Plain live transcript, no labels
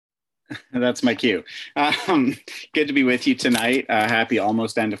That's my cue. Good to be with you tonight. Happy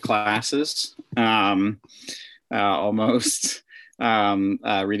almost end of classes. Almost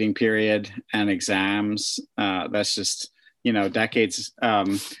reading period and exams. That's just, decades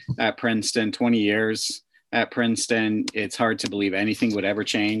at Princeton, 20 years at Princeton. It's hard to believe anything would ever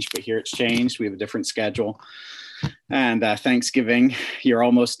change, but here it's changed. We have a different schedule. And Thanksgiving, you're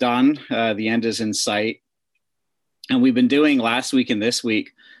almost done. The end is in sight. And we've been doing last week and this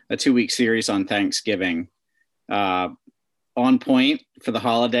week a 2-week series on Thanksgiving. On point for the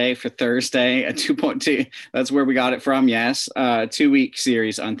holiday for Thursday at 2.2. That's where we got it from. Yes. 2-week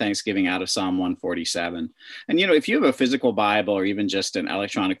series on Thanksgiving out of Psalm 147. And, if you have a physical Bible or even just an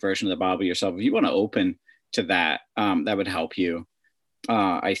electronic version of the Bible yourself, if you want to open to that, that would help you,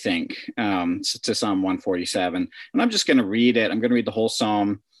 I think, to Psalm 147. And I'm just going to read it. I'm going to read the whole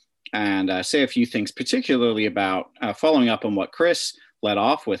Psalm and say a few things, particularly about following up on what Chris led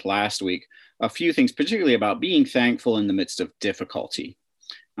off with last week, a few things, particularly about being thankful in the midst of difficulty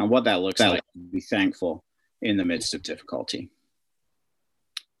and what that looks like to be thankful in the midst of difficulty.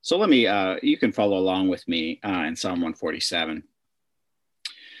 So let me, you can follow along with me in Psalm 147.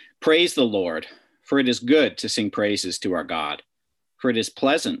 Praise the Lord, for it is good to sing praises to our God, for it is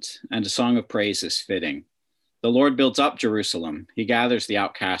pleasant and a song of praise is fitting. The Lord builds up Jerusalem. He gathers the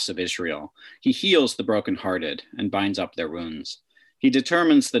outcasts of Israel. He heals the brokenhearted and binds up their wounds. He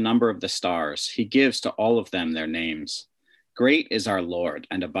determines the number of the stars. He gives to all of them their names. Great is our Lord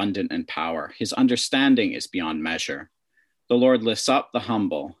and abundant in power. His understanding is beyond measure. The Lord lifts up the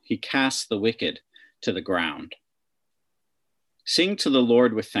humble. He casts the wicked to the ground. Sing to the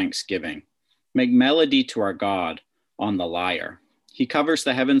Lord with thanksgiving. Make melody to our God on the lyre. He covers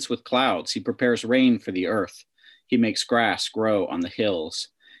the heavens with clouds. He prepares rain for the earth. He makes grass grow on the hills.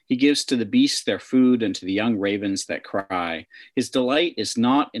 He gives to the beasts their food and to the young ravens that cry. His delight is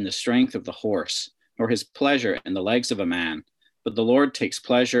not in the strength of the horse, nor his pleasure in the legs of a man, but the Lord takes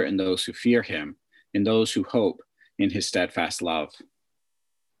pleasure in those who fear him, in those who hope in his steadfast love.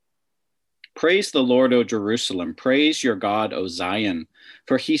 Praise the Lord, O Jerusalem. Praise your God, O Zion,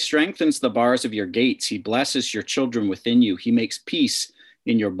 for he strengthens the bars of your gates. He blesses your children within you. He makes peace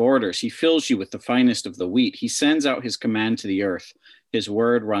in your borders. He fills you with the finest of the wheat. He sends out his command to the earth. His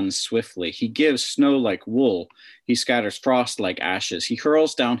word runs swiftly. He gives snow like wool. He scatters frost like ashes. He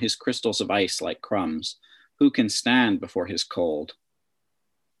hurls down his crystals of ice like crumbs. Who can stand before his cold?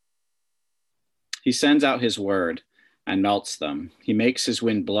 He sends out his word and melts them. He makes his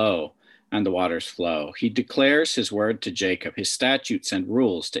wind blow and the waters flow. He declares his word to Jacob, his statutes and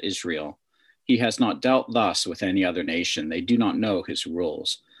rules to Israel. He has not dealt thus with any other nation. They do not know his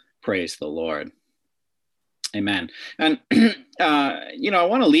rules. Praise the Lord. Amen. And, I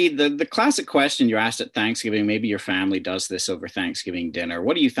want to lead the classic question you asked at Thanksgiving. Maybe your family does this over Thanksgiving dinner.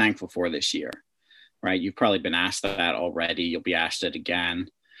 What are you thankful for this year? Right? You've probably been asked that already. You'll be asked it again.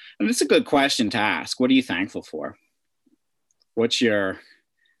 And it's a good question to ask. What are you thankful for? What's your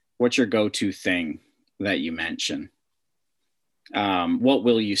go-to thing that you mention? What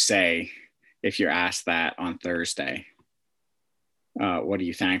will you say if you're asked that on Thursday? What are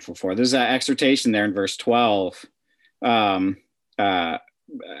you thankful for? There's an exhortation there in verse 12, or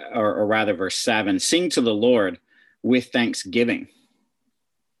rather verse 7. Sing to the Lord with thanksgiving.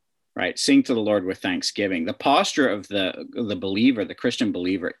 Right? Sing to the Lord with thanksgiving. The posture of the believer, the Christian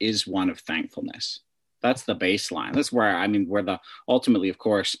believer, is one of thankfulness. That's the baseline. That's ultimately, of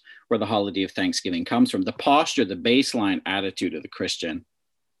course, where the holiday of Thanksgiving comes from. The posture, the baseline attitude of the Christian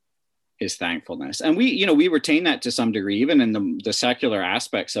is thankfulness. And we retain that to some degree, even in the secular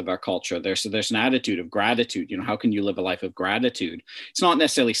aspects of our culture. There's an attitude of gratitude. How can you live a life of gratitude? It's not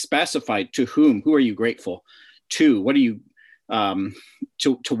necessarily specified to whom. Who are you grateful to? What are you,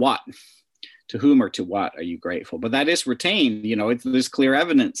 to what? To whom or to what are you grateful? But that is retained. There's clear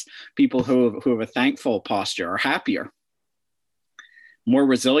evidence. People who have a thankful posture are happier, more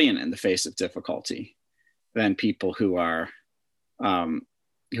resilient in the face of difficulty than people who are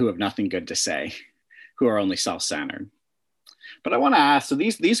who have nothing good to say, who are only self-centered. But I want to ask, so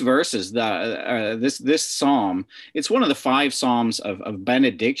these verses, this psalm, it's one of the 5 psalms of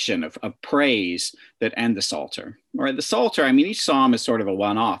benediction, of praise that end the Psalter. All right, the Psalter, each psalm is sort of a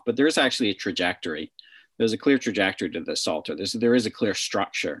one-off, but there's actually a trajectory. There's a clear trajectory to the Psalter. There is a clear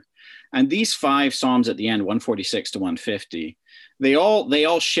structure. And these 5 psalms at the end, 146 to 150, they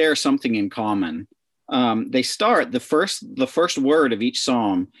all share something in common. They start the first word of each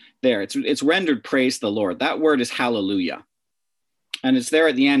psalm there. It's rendered praise the Lord. That word is hallelujah. And it's there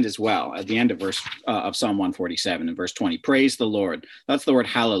at the end as well, at the end of Psalm 147 in verse 20. Praise the Lord. That's the word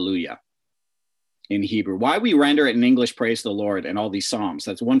hallelujah. in Hebrew. Why we render it in English, praise the Lord, and all these Psalms.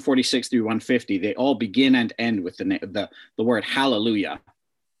 That's 146 through 150. They all begin and end with the word hallelujah.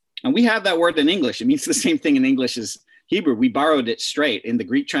 And we have that word in English. It means the same thing in English as Hebrew. We borrowed it straight. In the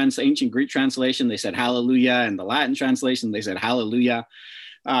ancient Greek translation, they said hallelujah. In the Latin translation, they said hallelujah,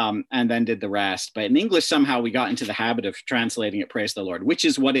 and then did the rest. But in English, somehow we got into the habit of translating it praise the Lord, which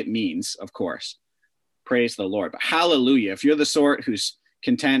is what it means, of course. Praise the Lord. But hallelujah, if you're the sort who's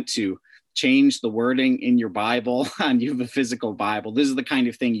content to change the wording in your Bible and you have a physical Bible, this is the kind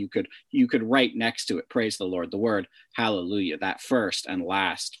of thing you could write next to it. Praise the Lord, the word hallelujah, that first and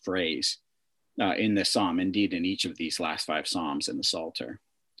last phrase in this psalm, indeed in each of these last 5 psalms in the Psalter.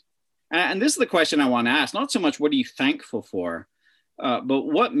 And this is the question I want to ask, not so much what are you thankful for, but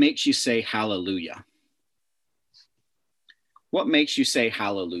what makes you say hallelujah? What makes you say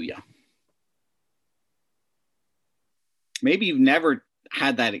hallelujah? Maybe you've never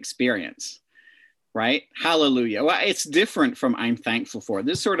had that experience, right? Hallelujah. Well, it's different from I'm thankful for.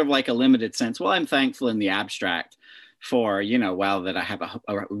 This is sort of like a limited sense. Well, I'm thankful in the abstract for, that I have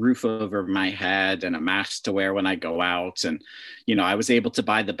a roof over my head and a mask to wear when I go out. And, I was able to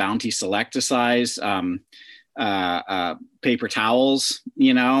buy the Bounty Selecta-size paper towels,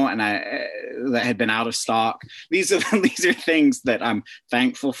 and that had been out of stock. These are things that I'm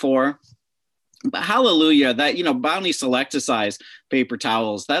thankful for. But hallelujah, that, Bounty Selecta-size paper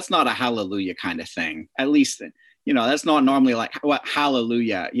towels, that's not a hallelujah kind of thing. At least, that's not normally like what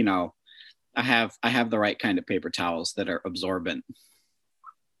hallelujah, I have the right kind of paper towels that are absorbent.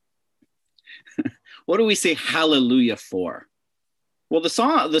 What do we say hallelujah for? Well,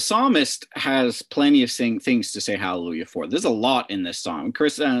 the psalmist has plenty of things to say hallelujah for. There's a lot in this psalm.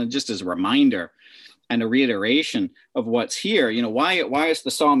 Chris, just as a reminder, and a reiteration of what's here. Why is the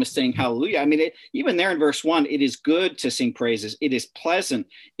psalmist saying hallelujah? I mean, even there in verse 1, it is good to sing praises. It is pleasant.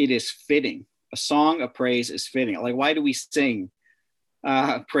 It is fitting. A song of praise is fitting. Like, why do we sing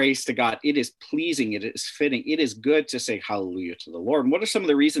praise to God? It is pleasing. It is fitting. It is good to say hallelujah to the Lord. And what are some of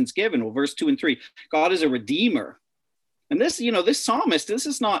the reasons given? Well, verse 2 and 3, God is a redeemer. And this, this psalmist, this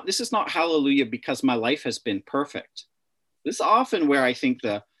is not hallelujah because my life has been perfect. This is often where I think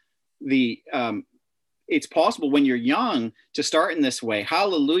it's possible when you're young to start in this way,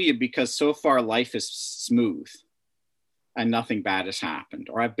 hallelujah, because so far life is smooth and nothing bad has happened,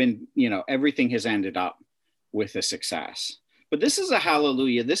 or I've been, everything has ended up with a success. But this is a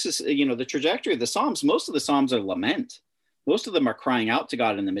hallelujah. This is, the trajectory of the Psalms. Most of the Psalms are lament. Most of them are crying out to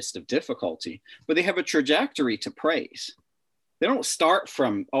God in the midst of difficulty, but they have a trajectory to praise. They don't start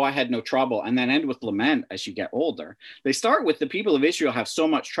from, I had no trouble, and then end with lament as you get older. They start with the people of Israel have so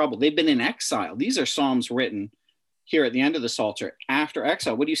much trouble. They've been in exile. These are Psalms written here at the end of the Psalter after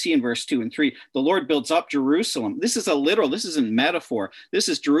exile. What do you see in verse 2 and 3? The Lord builds up Jerusalem. This is this isn't metaphor. This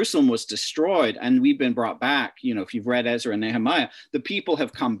is Jerusalem was destroyed and we've been brought back. If you've read Ezra and Nehemiah, the people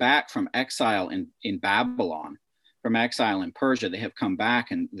have come back from exile in Babylon, from exile in Persia. They have come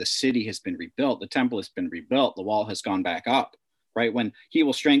back and the city has been rebuilt. The temple has been rebuilt. The wall has gone back up. Right? When he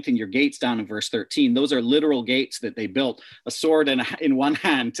will strengthen your gates down in verse 13, those are literal gates that they built, a sword in one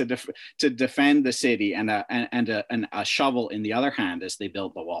hand to defend the city and a shovel in the other hand as they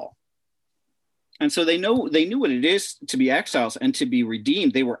built the wall. And so they knew what it is to be exiles and to be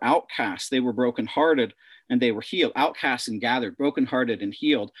redeemed. They were outcasts, they were brokenhearted, and they were healed. Outcasts and gathered, brokenhearted and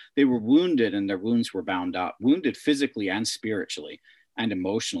healed. They were wounded and their wounds were bound up, wounded physically and spiritually and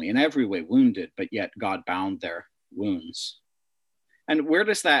emotionally, in every way wounded, but yet God bound their wounds. And where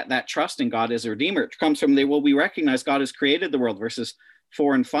does that trust in God as a redeemer? It comes from we recognize God has created the world, verses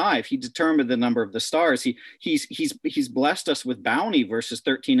 4 and 5. He determined the number of the stars. He's blessed us with bounty, verses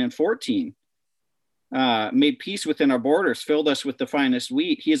 13 and 14. Made peace within our borders, filled us with the finest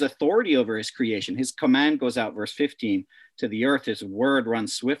wheat. He has authority over his creation. His command goes out, verse 15, to the earth. His word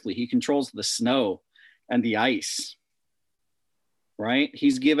runs swiftly. He controls the snow and the ice. Right?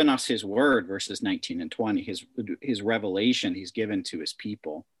 He's given us his word, verses 19 and 20, his revelation he's given to his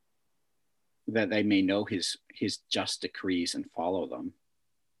people that they may know his just decrees and follow them.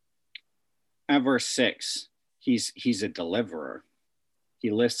 At verse 6, he's a deliverer.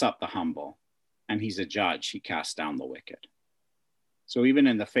 He lifts up the humble, and he's a judge. He casts down the wicked. So even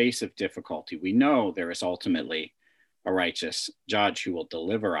in the face of difficulty, we know there is ultimately a righteous judge who will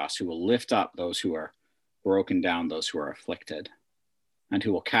deliver us, who will lift up those who are broken down, those who are afflicted, and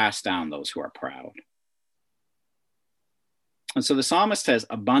who will cast down those who are proud. And so the psalmist has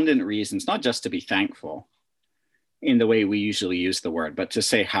abundant reasons, not just to be thankful in the way we usually use the word, but to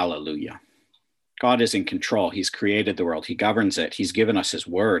say hallelujah. God is in control. He's created the world. He governs it. He's given us his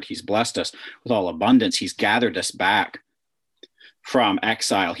word. He's blessed us with all abundance. He's gathered us back from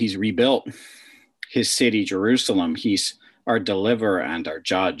exile. He's rebuilt his city, Jerusalem. He's our deliverer and our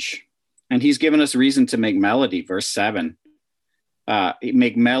judge. And he's given us reason to make melody. Verse 7,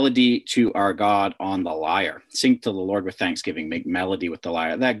 make melody to our God on the lyre. Sing to the Lord with thanksgiving, make melody with the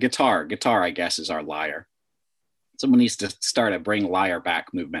lyre. That guitar, I guess, is our lyre. Someone needs to start a bring lyre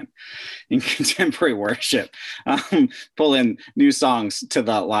back movement in contemporary worship. Pull in new songs to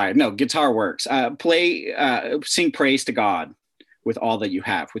the lyre. No, guitar works. Sing praise to God with all that you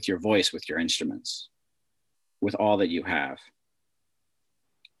have, with your voice, with your instruments, with all that you have.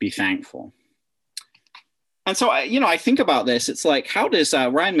 Be thankful. And so, I think about this. It's like, how does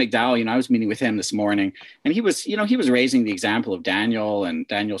Ryan McDowell, I was meeting with him this morning, and he was raising the example of Daniel and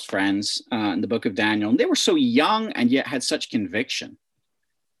Daniel's friends in the book of Daniel. And they were so young and yet had such conviction,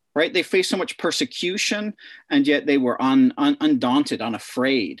 right? They faced so much persecution and yet they were undaunted,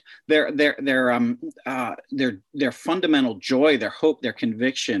 unafraid. Their fundamental joy, their hope, their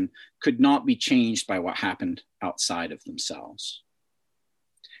conviction could not be changed by what happened outside of themselves.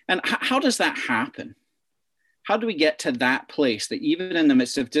 And how does that happen? How do we get to that place that even in the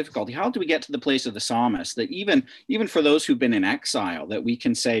midst of difficulty, how do we get to the place of the psalmist that even for those who've been in exile, that we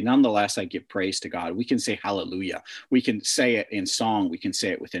can say, nonetheless, I give praise to God. We can say hallelujah. We can say it in song. We can say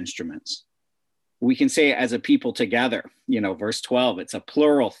it with instruments. We can say it as a people together. Verse 12, it's a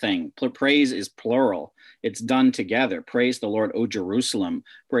plural thing. Praise is plural. It's done together. Praise the Lord, O Jerusalem.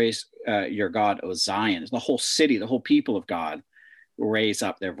 Praise your God, O Zion. It's the whole city, the whole people of God raise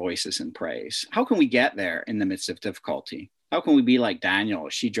up their voices in praise. How can we get there in the midst of difficulty? How can we be like Daniel,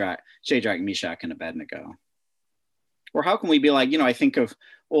 Shadrach, Meshach, and Abednego? Or how can we be like, I think of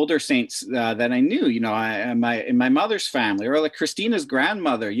older saints that I knew, in my mother's family, or like Christina's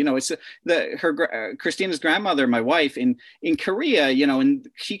grandmother, Christina's grandmother, my wife in Korea, and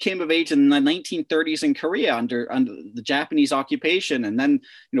she came of age in the 1930s in Korea under the Japanese occupation. And then,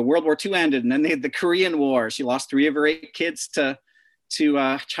 World War II ended, and then they had the Korean War. She lost 3 of her 8 kids to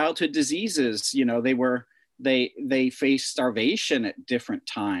childhood diseases. They faced starvation at different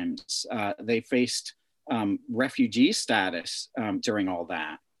times. They faced refugee status during all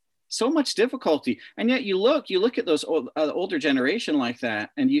that. So much difficulty. And yet you look at those older generation like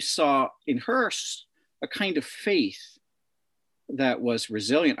that, and you saw in her a kind of faith that was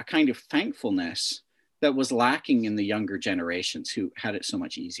resilient, a kind of thankfulness that was lacking in the younger generations who had it so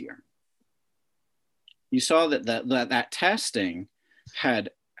much easier. You saw that testing had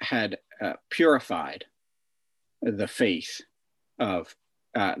purified the faith of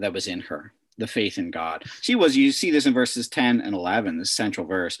that was in her, the faith in God. You see this in verses 10 and 11, this central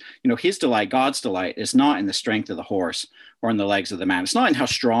verse. His delight, God's delight, is not in the strength of the horse or in the legs of the man. It's not in how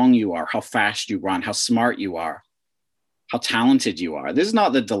strong you are, how fast you run, how smart you are, how talented you are. This is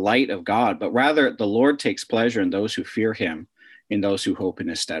not the delight of God, but rather the Lord takes pleasure in those who fear him, in those who hope in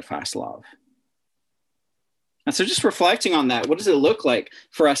his steadfast love. And so just reflecting on that, what does it look like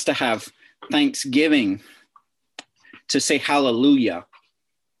for us to have thanksgiving, to say hallelujah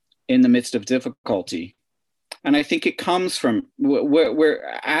in the midst of difficulty? And I think it comes from,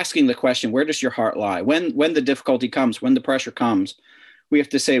 we're asking the question, where does your heart lie? When the difficulty comes, when the pressure comes, we have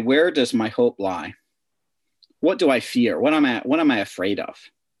to say, where does my hope lie? What do I fear? What am I afraid of?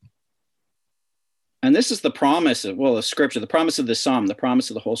 And this is the promise of, the scripture, the promise of the psalm, the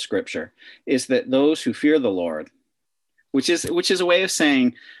promise of the whole scripture, is that those who fear the Lord, which is a way of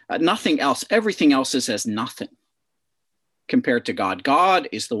saying nothing else, everything else is as nothing compared to God. God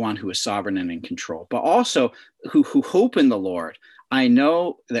is the one who is sovereign and in control, but also who hope in the Lord. I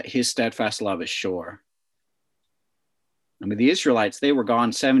know that his steadfast love is sure. I mean, the Israelites, they were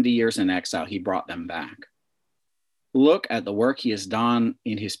gone 70 years in exile. He brought them back. Look at the work he has done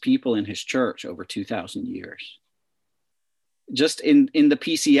in his people, in his church over 2,000 years. Just in the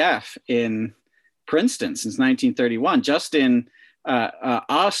PCF in Princeton since 1931, just in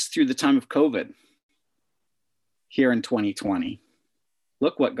us through the time of COVID here in 2020.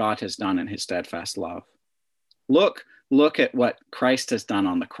 Look what God has done in his steadfast love. Look at what Christ has done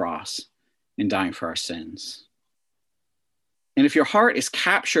on the cross in dying for our sins. And if your heart is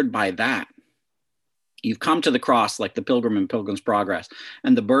captured by that, you've come to the cross like the pilgrim in Pilgrim's Progress,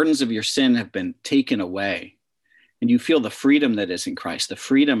 and the burdens of your sin have been taken away. And you feel the freedom that is in Christ, the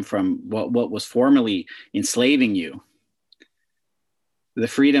freedom from what was formerly enslaving you, the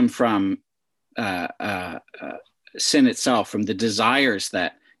freedom from sin itself, from the desires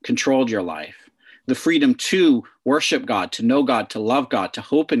that controlled your life, the freedom to worship God, to know God, to love God, to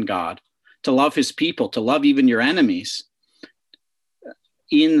hope in God, to love his people, to love even your enemies.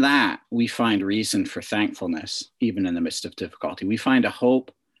 In that, we find reason for thankfulness, even in the midst of difficulty. We find a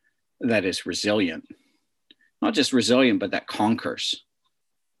hope that is resilient, not just resilient, but that conquers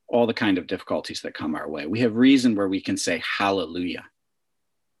all the kind of difficulties that come our way. We have reason where we can say, hallelujah,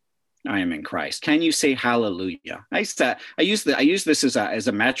 I am in Christ. Can you say hallelujah? I use this as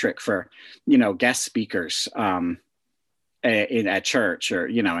a metric for, guest speakers at church, or,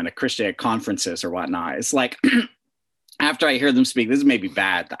 in a Christian conferences or whatnot. It's like, after I hear them speak, this is maybe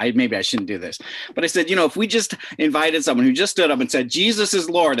bad. Maybe I shouldn't do this. But I said, if we just invited someone who just stood up and said, Jesus is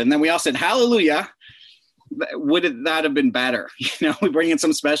Lord, and then we all said, hallelujah, would that have been better? We bring in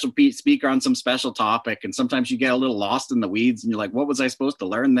some special speaker on some special topic, and sometimes you get a little lost in the weeds and you're like, what was I supposed to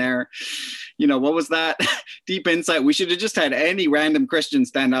learn there? What was that deep insight? We should have just had any random Christian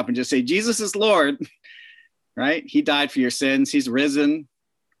stand up and just say, Jesus is Lord, right? He died for your sins. He's risen.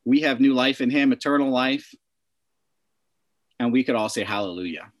 We have new life in him, eternal life. And we could all say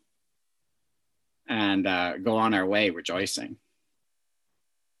hallelujah and go on our way rejoicing.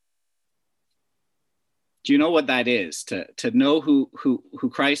 Do you know what that is? To know who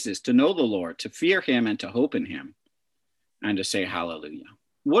Christ is, to know the Lord, to fear him and to hope in him, and to say hallelujah.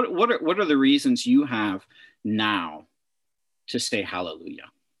 What are the reasons you have now to say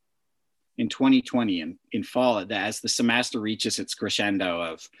hallelujah? In 2020 and in fall, as the semester reaches its crescendo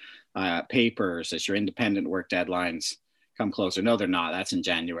of papers, as your independent work deadlines come closer. No, they're not. That's in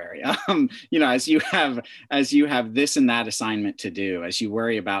January. As you have this and that assignment to do, as you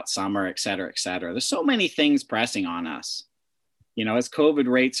worry about summer, et cetera, there's so many things pressing on us, as COVID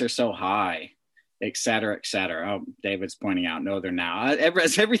rates are so high, et cetera. Oh, David's pointing out, no, they're now.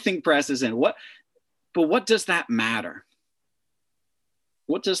 As everything presses in, but what does that matter?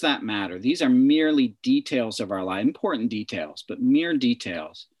 What does that matter? These are merely details of our life, important details, but mere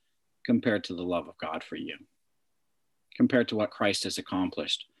details compared to the love of God for you, compared to what Christ has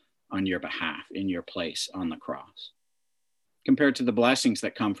accomplished on your behalf, in your place on the cross, compared to the blessings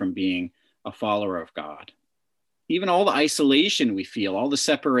that come from being a follower of God. Even all the isolation we feel, all the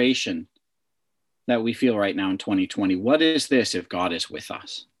separation that we feel right now in 2020. What is this if God is with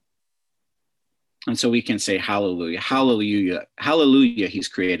us? And so we can say, hallelujah, hallelujah, hallelujah, he's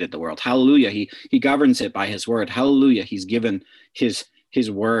created the world. Hallelujah, he governs it by his word. Hallelujah, he's given his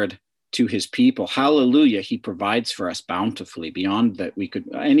word to his people. Hallelujah, he provides for us bountifully beyond that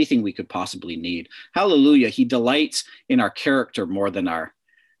anything we could possibly need. Hallelujah, he delights in our character more than our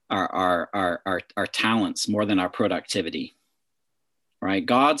talents, more than our productivity. Right?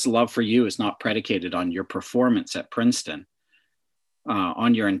 God's love for you is not predicated on your performance at Princeton,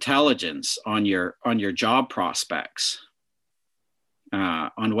 on your intelligence, on your job prospects,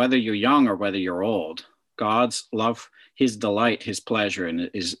 on whether you're young or whether you're old. God's love, his delight, his pleasure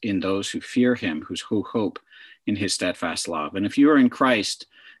is in those who fear him, who hope in his steadfast love. And if you are in Christ,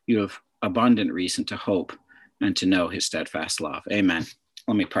 you have abundant reason to hope and to know his steadfast love. Amen.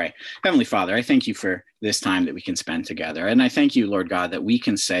 Let me pray. Heavenly Father, I thank you for this time that we can spend together. And I thank you, Lord God, that we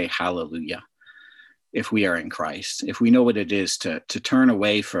can say hallelujah if we are in Christ, if we know what it is to turn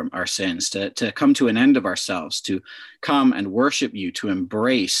away from our sins, to come to an end of ourselves, to come and worship you, to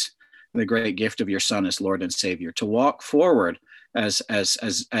embrace the great gift of your Son as Lord and Savior, to walk forward as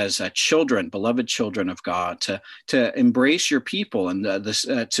children, beloved children of God, to embrace your people and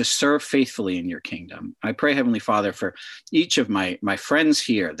to serve faithfully in your kingdom. I pray, Heavenly Father, for each of my friends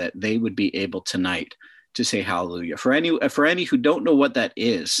here, that they would be able tonight to say hallelujah. For any who don't know what that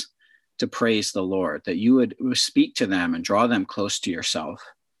is, to praise the Lord, that you would speak to them and draw them close to yourself,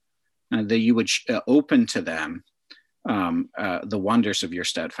 and that you would open to them the wonders of your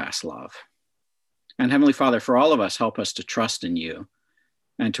steadfast love. And Heavenly Father, for all of us, help us to trust in you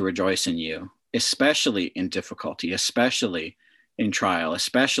and to rejoice in you, especially in difficulty, especially in trial,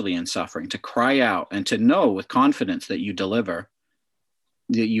 especially in suffering, to cry out and to know with confidence that you deliver,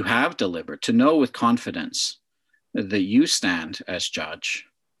 that you have delivered, to know with confidence that you stand as judge,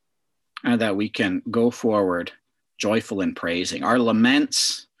 and that we can go forward joyful in praising. Our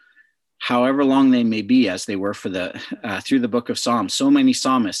laments, however long they may be, as they were for through the book of Psalms, so many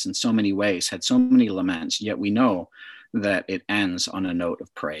psalmists in so many ways had so many laments, yet we know that it ends on a note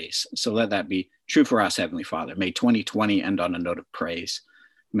of praise. So let that be true for us, Heavenly Father. May 2020 end on a note of praise.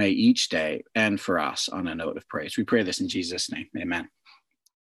 May each day end for us on a note of praise. We pray this in Jesus' name. Amen.